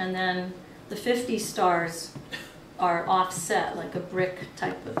grid, and then the 50 stars are offset, like a brick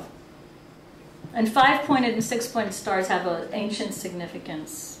type of. And 5-pointed and 6-pointed stars have an ancient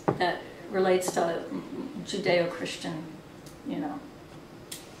significance that relates to Judeo-Christian, you know.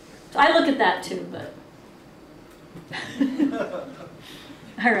 So I look at that too, but.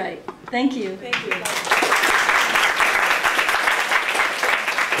 All right. Thank you. Thank you.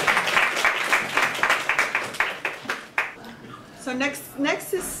 So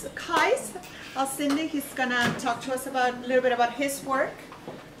next is Qais Al-Sindy. He's gonna talk to us a little bit about his work.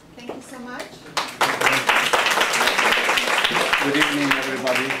 Thank you so much. Good evening,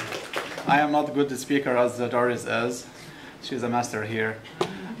 everybody. I am not a good speaker as Doris is. She's a master here.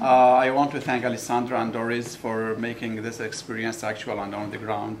 I want to thank Alessandra and Doris for making this experience actual and on the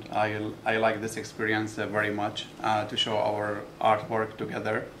ground. I like this experience very much to show our artwork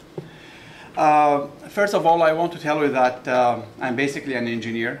together. First of all, I want to tell you that I'm basically an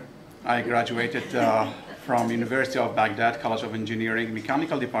engineer. I graduated from University of Baghdad College of Engineering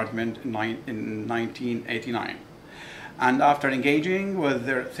Mechanical Department in 1989. And after engaging with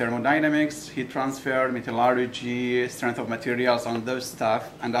their thermodynamics, heat transfer, metallurgy, strength of materials, and those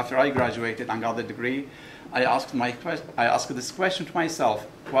stuff, and after I graduated and got the degree, I asked this question to myself,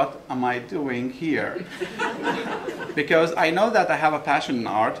 what am I doing here? Because I know that I have a passion in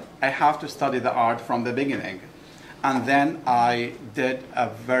art. I have to study the art from the beginning. And then I did a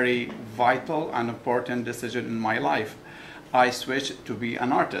very vital and important decision in my life. I switched to be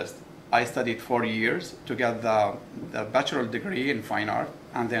an artist. I studied 4 years to get the bachelor degree in fine art,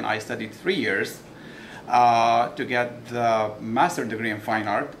 and then I studied 3 years to get the master degree in fine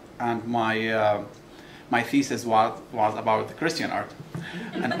art, and my thesis was about Christian art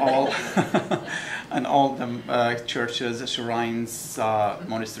and all and all the churches, shrines,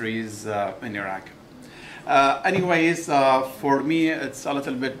 monasteries in Iraq. Anyways, for me, it's a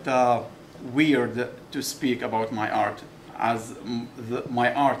little bit weird to speak about my art, as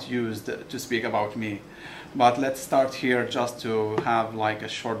my art used to speak about me. But let's start here just to have like a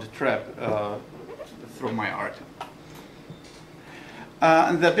short trip through my art.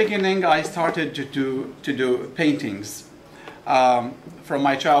 In the beginning, I started to do paintings. From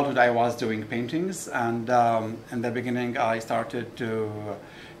my childhood, I was doing paintings, and in the beginning, I started to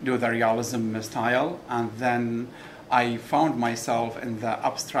do the realism style, and then I found myself in the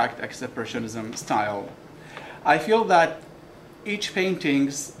abstract expressionism style. I feel that each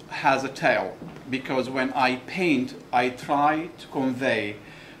painting has a tale, because when I paint, I try to convey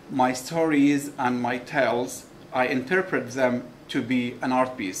my stories and my tales. I interpret them to be an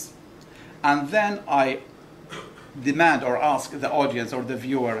art piece. And then I demand or ask the audience or the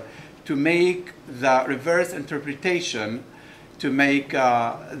viewer to make the reverse interpretation, to make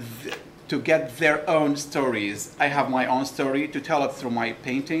to get their own stories. I have my own story to tell it through my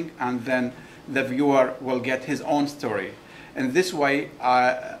painting, and then the viewer will get his own story. In this way,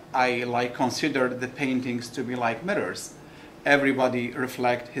 I like consider the paintings to be like mirrors. Everybody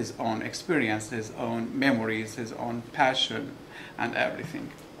reflect his own experience, his own memories, his own passion, and everything.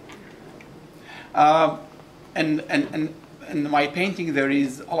 In my painting, there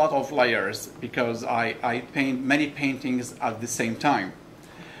is a lot of layers, because I paint many paintings at the same time.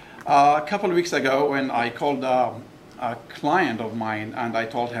 A couple of weeks ago, when I called a client of mine and I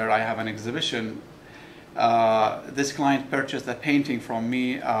told her I have an exhibition, this client purchased a painting from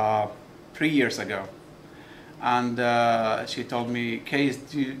me 3 years ago. And she told me, Qais,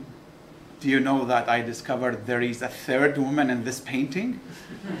 do you know that I discovered there is a third woman in this painting?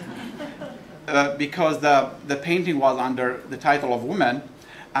 Because the painting was under the title of woman,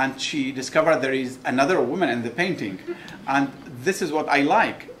 and she discovered there is another woman in the painting. And this is what I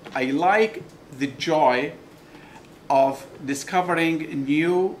like. I like the joy of discovering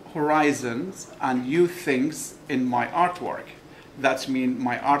new horizons and new things in my artwork. That means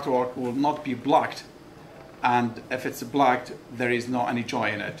my artwork will not be blocked, and if it's blocked, there is no any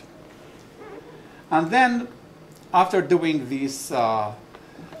joy in it. And then, after doing these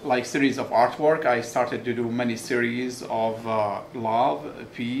like series of artwork, I started to do many series of love,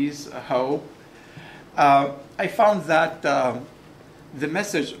 peace, hope. I found that the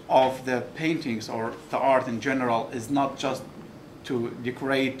message of the paintings or the art in general is not just to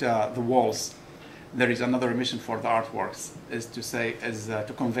decorate the walls. There is another mission for the artworks, is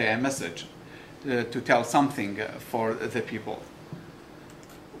to convey a message, to tell something for the people.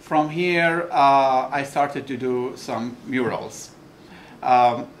 From here, I started to do some murals.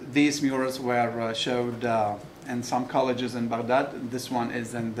 These murals were showed in some colleges in Baghdad. This one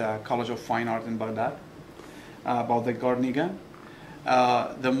is in the College of Fine Art in Baghdad, about the Gornigan.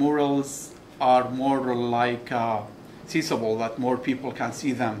 The murals are more like seeable, that more people can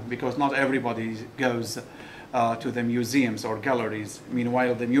see them, because not everybody goes to the museums or galleries.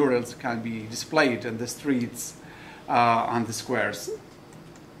 Meanwhile, the murals can be displayed in the streets and the squares.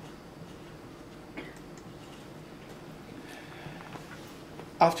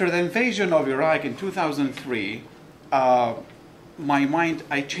 After the invasion of Iraq in 2003, I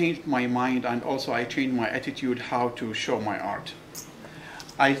changed my mind, and also I changed my attitude how to show my art.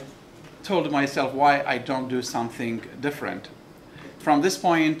 I told myself why I don't do something different. From this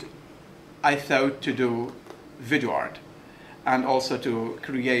point, I thought to do video art, and also to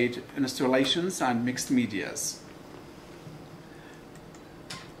create installations and mixed medias.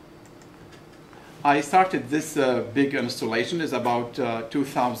 I started this big installation. Is about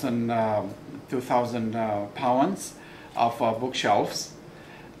 2,000 pounds of bookshelves,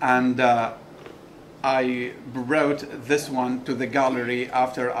 and I brought this one to the gallery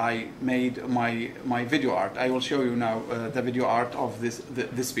after I made my video art. I will show you now the video art of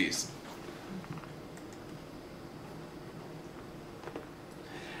this piece.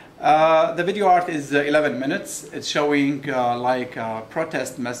 The video art is 11 minutes. It's showing like a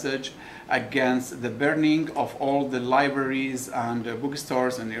protest message against the burning of all the libraries and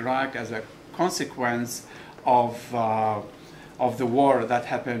bookstores in Iraq as a consequence of the war that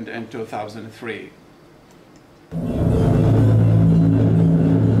happened in 2003.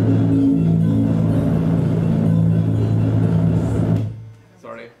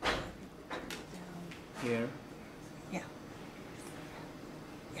 Sorry. Here. Yeah.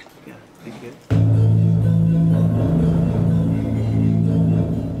 Yeah, thank you.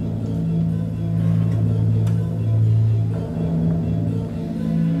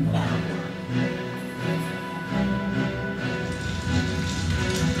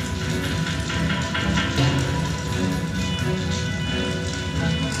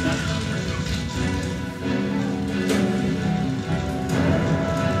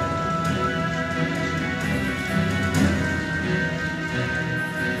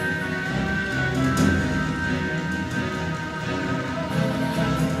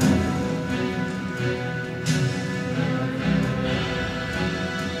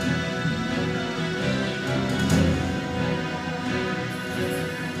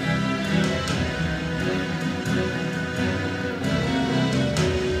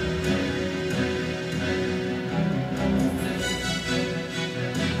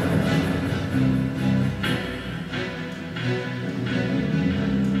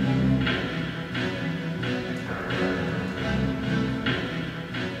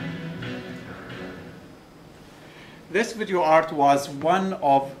 This video art was one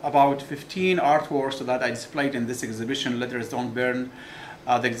of about 15 artworks that I displayed in this exhibition, Letters Don't Burn.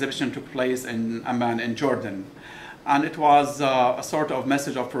 The exhibition took place in Amman in Jordan. And it was a sort of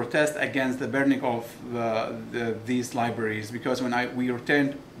message of protest against the burning of these libraries, because when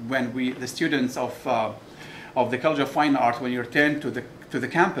the students of the College of Fine Art, when we returned to the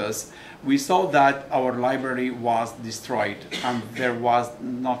campus, we saw that our library was destroyed and there was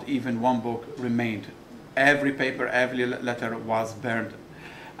not even one book remained. Every paper, every letter was burned.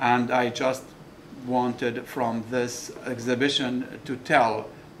 And I just wanted from this exhibition to tell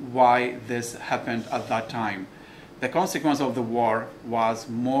why this happened at that time. The consequence of the war was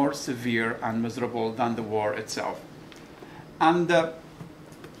more severe and miserable than the war itself. And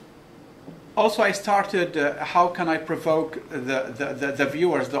also I started, how can I provoke the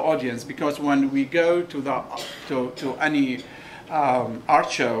viewers, the audience, because when we go to any art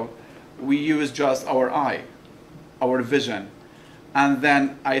show, we use just our eye, our vision. And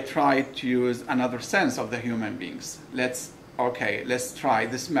then I try to use another sense of the human beings. Let's try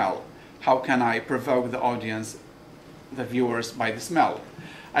the smell. How can I provoke the audience, the viewers, by the smell?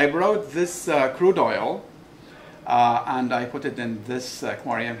 I brought this crude oil and I put it in this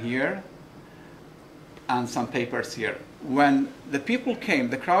aquarium here and some papers here. When the people came,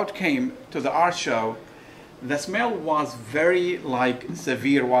 the crowd came to the art show, the smell was very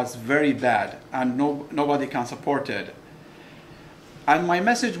severe, was very bad, and nobody can support it. And my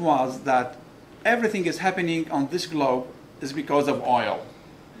message was that everything is happening on this globe is because of oil.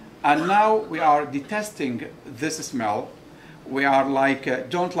 And now we are detesting this smell. We are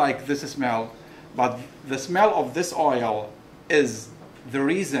don't like this smell, but the smell of this oil is the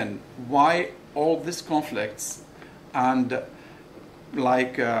reason why all these conflicts and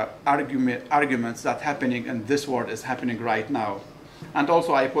arguments that happening in this world is happening right now. And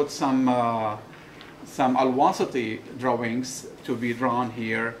also I put some Al-Sindy drawings to be drawn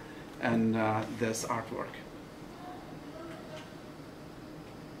here in this artwork.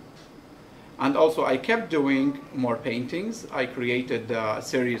 And also I kept doing more paintings. I created a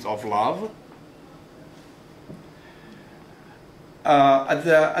series of love.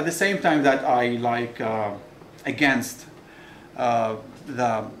 At the same time that I against the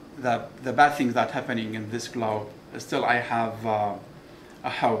bad things that are happening in this globe, still I have a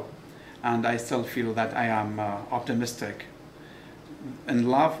hope, and I still feel that I am optimistic. In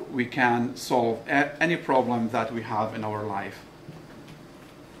love, we can solve any problem that we have in our life.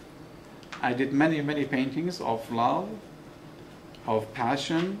 I did many, many paintings of love, of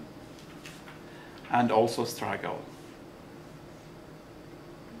passion, and also struggle.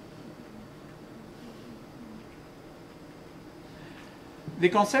 The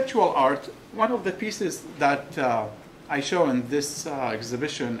conceptual art, one of the pieces that I show in this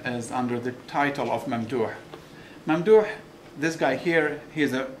exhibition is under the title of Mamdouh. Mamdouh, this guy here,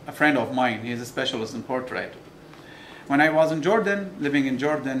 he's a friend of mine. He's a specialist in portrait. When I was in Jordan, living in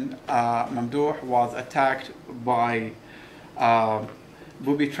Jordan, Mamdouh was attacked by a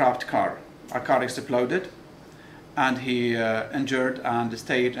booby-trapped car. A car exploded, and he injured and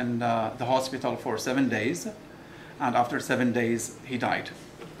stayed in the hospital for 7 days. And after 7 days, he died.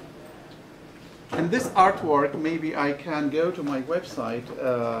 In this artwork, maybe I can go to my website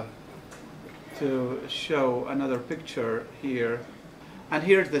to show another picture here. And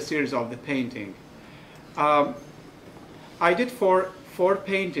here's the series of the painting. I did four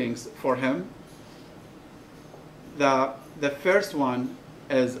paintings for him. The first one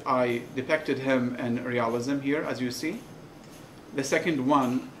is I depicted him in realism here, as you see. The second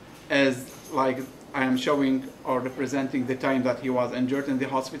one is like I am showing or representing the time that he was injured in the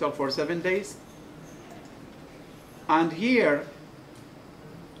hospital for 7 days. And here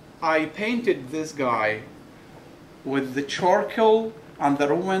I painted this guy with the charcoal and the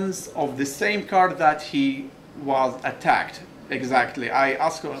ruins of the same car that he was attacked. Exactly. I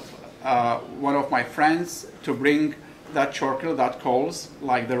asked one of my friends to bring that charcoal, that coals,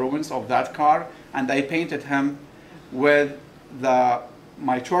 like the ruins of that car, and I painted him with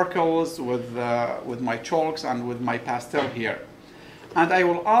my charcoals, with my chalks, and with my pastel here. And I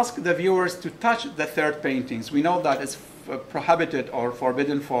will ask the viewers to touch the third paintings. We know that it's prohibited or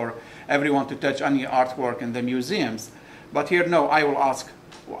forbidden for everyone to touch any artwork in the museums. But here, no, I will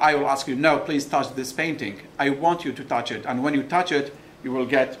ask you, no, please touch this painting. I want you to touch it. And when you touch it, you will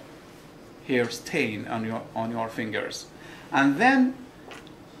get here stain on your fingers. And then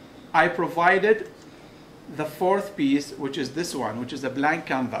I provided the fourth piece, which is this one, which is a blank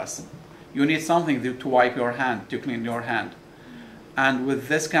canvas. You need something to wipe your hand, to clean your hand. And with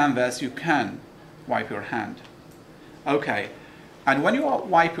this canvas, you can wipe your hand. Okay, and when you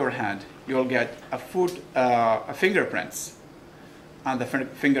wipe your hand, you'll get a fingerprints. And the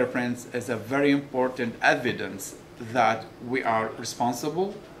fingerprints is a very important evidence that we are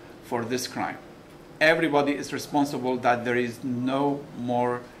responsible for this crime. Everybody is responsible, that there is no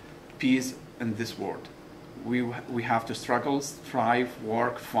more peace in this world. We have to struggle, strive,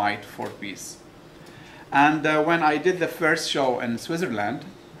 work, fight for peace. And when I did the first show in Switzerland,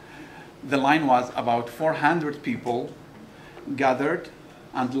 the line was about 400 people gathered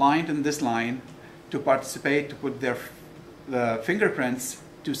and lined in this line to participate, to put their fingerprints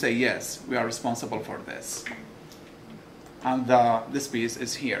to say, yes, we are responsible for this. And this piece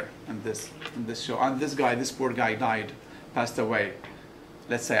is here in this show. And this poor guy died, passed away,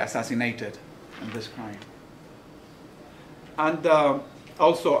 let's say assassinated in this crime. And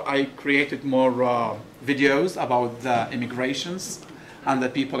also I created more videos about the immigrations and the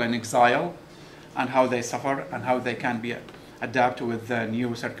people in exile and how they suffer and how they can be adapt with the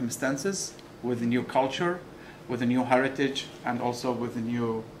new circumstances, with the new culture, with the new heritage, and also with the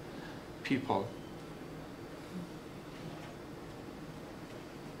new people.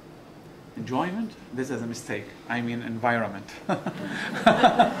 Enjoyment? This is a mistake. I mean environment.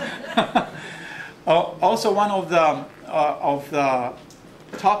 Also, one of the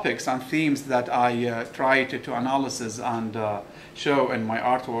topics and themes that I try to analysis and show in my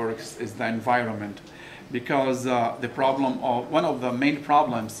artworks is the environment, because one of the main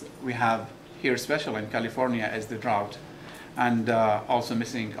problems we have here, especially in California, is the drought, and also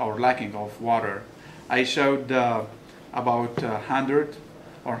missing or lacking of water. I showed about 100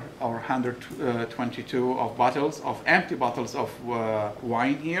 or 122 of bottles, of empty bottles of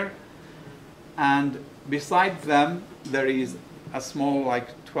wine here, and beside them there is a small,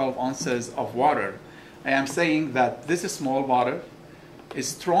 like 12 ounces of water. I am saying that this small water is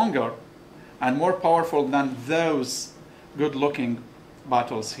stronger and more powerful than those good-looking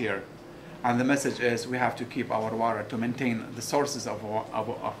bottles here. And the message is we have to keep our water, to maintain the sources of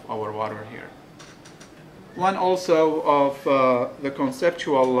our water here. One also of the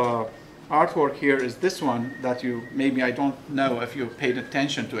conceptual artwork here is this one that maybe I don't know if you paid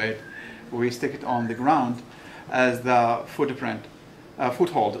attention to it. We stick it on the ground as the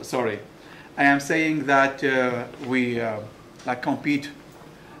foothold, sorry. I am saying that we compete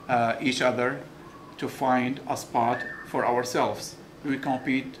each other to find a spot for ourselves. We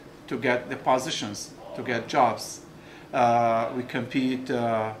compete to get the positions, to get jobs. We compete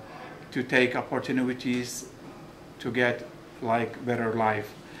to take opportunities to get better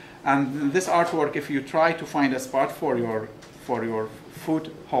life. And this artwork, if you try to find a spot for your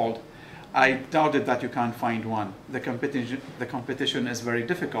foothold, I doubted that you can't find one. The competition is very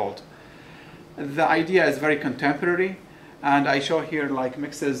difficult. The idea is very contemporary, and I show here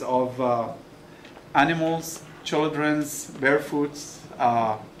mixes of animals, children's, barefoots,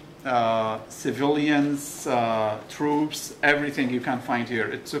 civilians, troops, everything you can find here.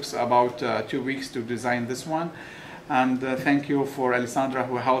 It took about 2 weeks to design this one, and thank you for Alessandra,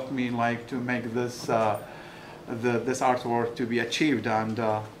 who helped me to make this this artwork to be achieved and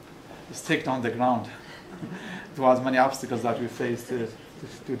sticked on the ground. It was many obstacles that we faced to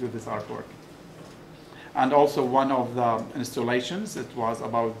do this artwork. And also one of the installations, it was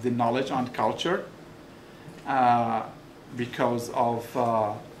about the knowledge and culture, because of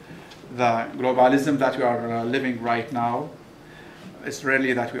the globalism that we are living right now. it's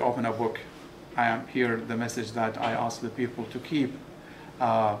rarely that we open a book. I am here the message that I ask the people to keep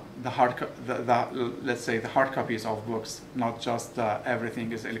let's say the hard copies of books, not just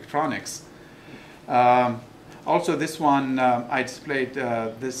everything is electronics. Also, this one I displayed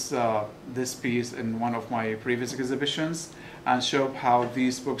this piece in one of my previous exhibitions and showed how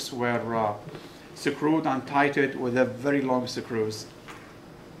these books were screwed and tightened with a very long screws.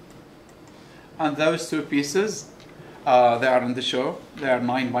 And those two pieces, they are in the show. They are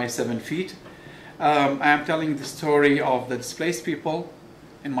 9 by 7 feet. I am telling the story of the displaced people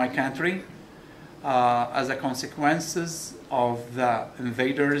in my country as a consequences of the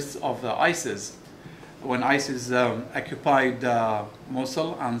invaders of the ISIS. When ISIS occupied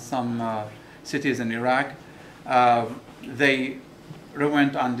Mosul and some cities in Iraq, they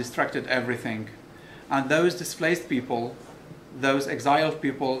ruined and destructed everything. And those displaced people, those exiled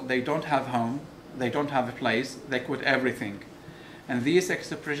people, they don't have home, they don't have a place, they quit everything. And this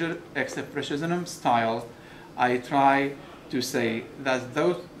expressionism style, I try to say that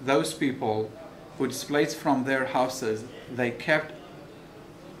those people who displaced from their houses, they kept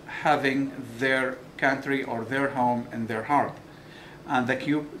having their country or their home in their heart. And the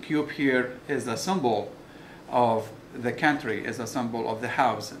cube here is a symbol of the country, is a symbol of the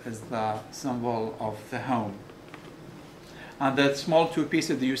house, is the symbol of the home. And the small two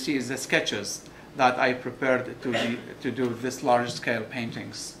pieces that you see is the sketches that I prepared to do this large-scale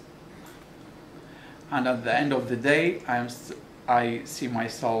paintings. And at the end of the day, I see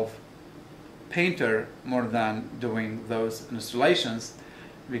myself painter more than doing those installations,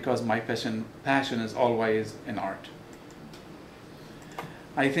 because my passion is always in art.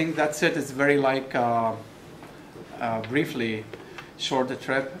 I think that's it. It's very like briefly short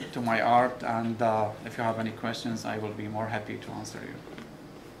trip to my art, and if you have any questions, I will be more happy to answer you.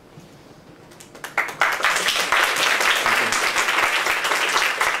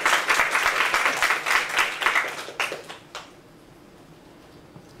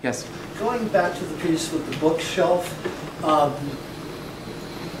 Yes. Going back to the piece with the bookshelf,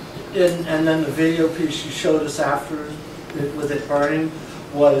 and then the video piece you showed us after with it burning,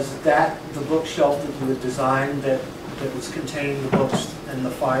 was that the bookshelf that you had designed that was containing the books and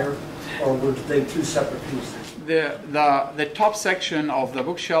the fire, or were they two separate pieces? The top section of the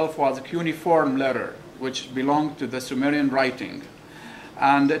bookshelf was a cuneiform letter, which belonged to the Sumerian writing.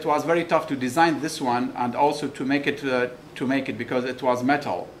 And it was very tough to design this one and also to make it because it was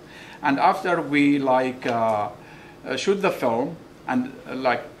metal. And after we shoot the film and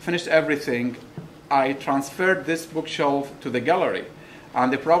finished everything, I transferred this bookshelf to the gallery.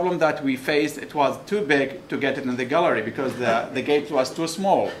 And the problem that we faced, it was too big to get it in the gallery because the gate was too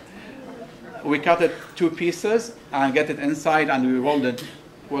small. We cut it two pieces and get it inside, and we welded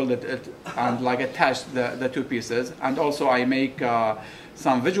it and attached the two pieces. And also I make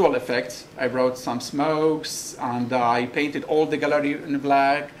some visual effects. I brought some smokes, and I painted all the gallery in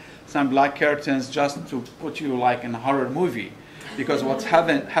black, some black curtains, just to put you in a horror movie, because what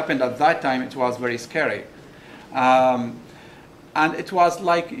happened at that time, it was very scary. And it was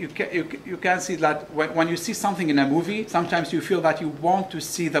you can see that when you see something in a movie, sometimes you feel that you want to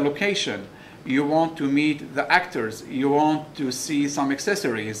see the location, you want to meet the actors, you want to see some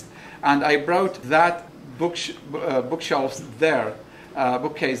accessories. And I brought that bookshelves there,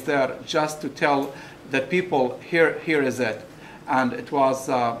 bookcase there, just to tell the people, here is it. And it was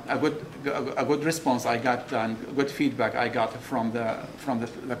a good response I got, and good feedback I got from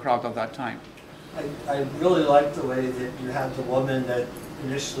the crowd at that time. I really like the way that you have the woman that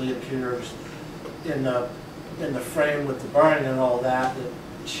initially appears in the frame with the burning and all that. That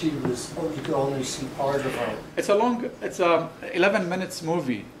she was, you could only see part of her. It's a 11 minutes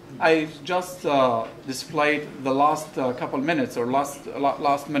movie. I just displayed the last couple minutes or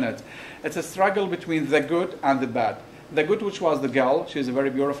last minute. It's a struggle between the good and the bad. The good, which was the girl, she's a very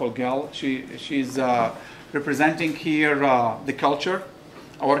beautiful girl. She's representing here the culture,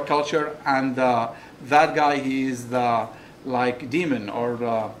 our culture, and that guy, he is the demon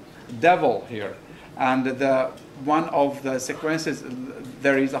or devil here. And one of the sequences,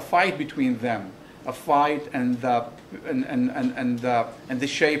 there is a fight between them, a fight and the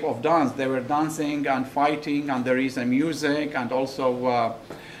shape of dance. They were dancing and fighting, and there is a music, and also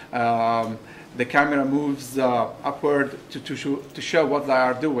the camera moves upward to show what they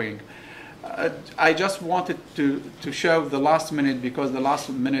are doing. I just wanted to show the last minute because the last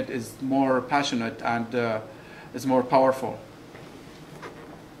minute is more passionate and is more powerful.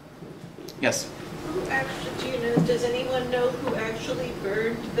 Yes? Who actually, do you know, does anyone know who actually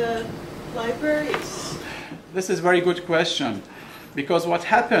burned the libraries? This is a very good question, because what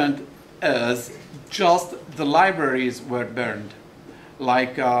happened is just the libraries were burned.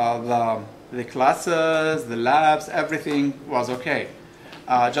 like the classes, the labs, everything was okay.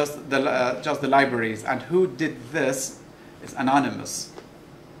 Just the libraries. And who did this is anonymous.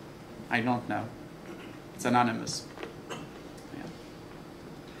 I don't know. It's anonymous. Yeah.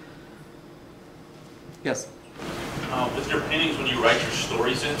 Yes? With your paintings, when you write your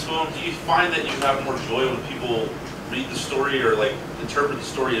stories into them, do you find that you have more joy when people read the story or like interpret the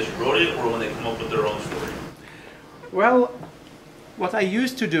story as you wrote it, or when they come up with their own story? Well, what I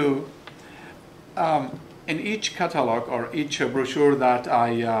used to do in each catalog or each brochure that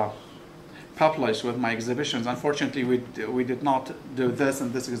I published with my exhibitions, unfortunately we did not do this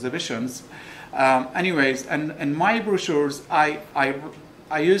in these exhibitions. Anyways, and in my brochures, I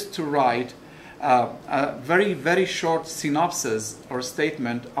used to write a very, very short synopsis or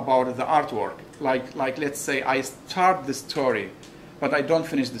statement about the artwork. Like let's say I start the story, but I don't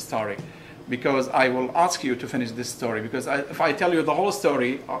finish the story, because I will ask you to finish this story, because if I tell you the whole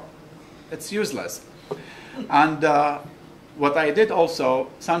story, it's useless. And what I did also,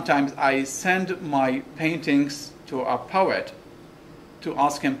 sometimes I send my paintings to a poet to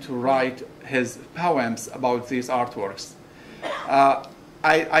ask him to write his poems about these artworks.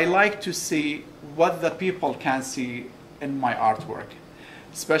 I like to see what the people can see in my artwork,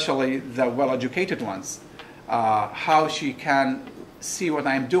 especially the well-educated ones, how she can see what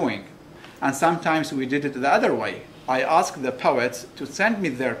I'm doing. And sometimes we did it the other way. I asked the poets to send me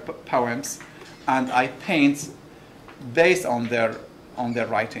their poems, and I paint based on their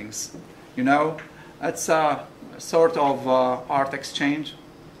writings. You know, it's a sort of art exchange,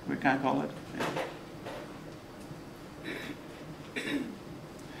 we can call it. Yeah.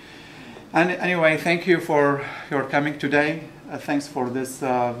 And anyway, thank you for your coming today. Thanks for this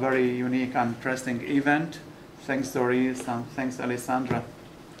very unique and interesting event. Thanks, Doris, and thanks, Alessandra.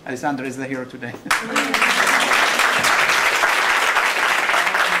 Alessandra is the hero today.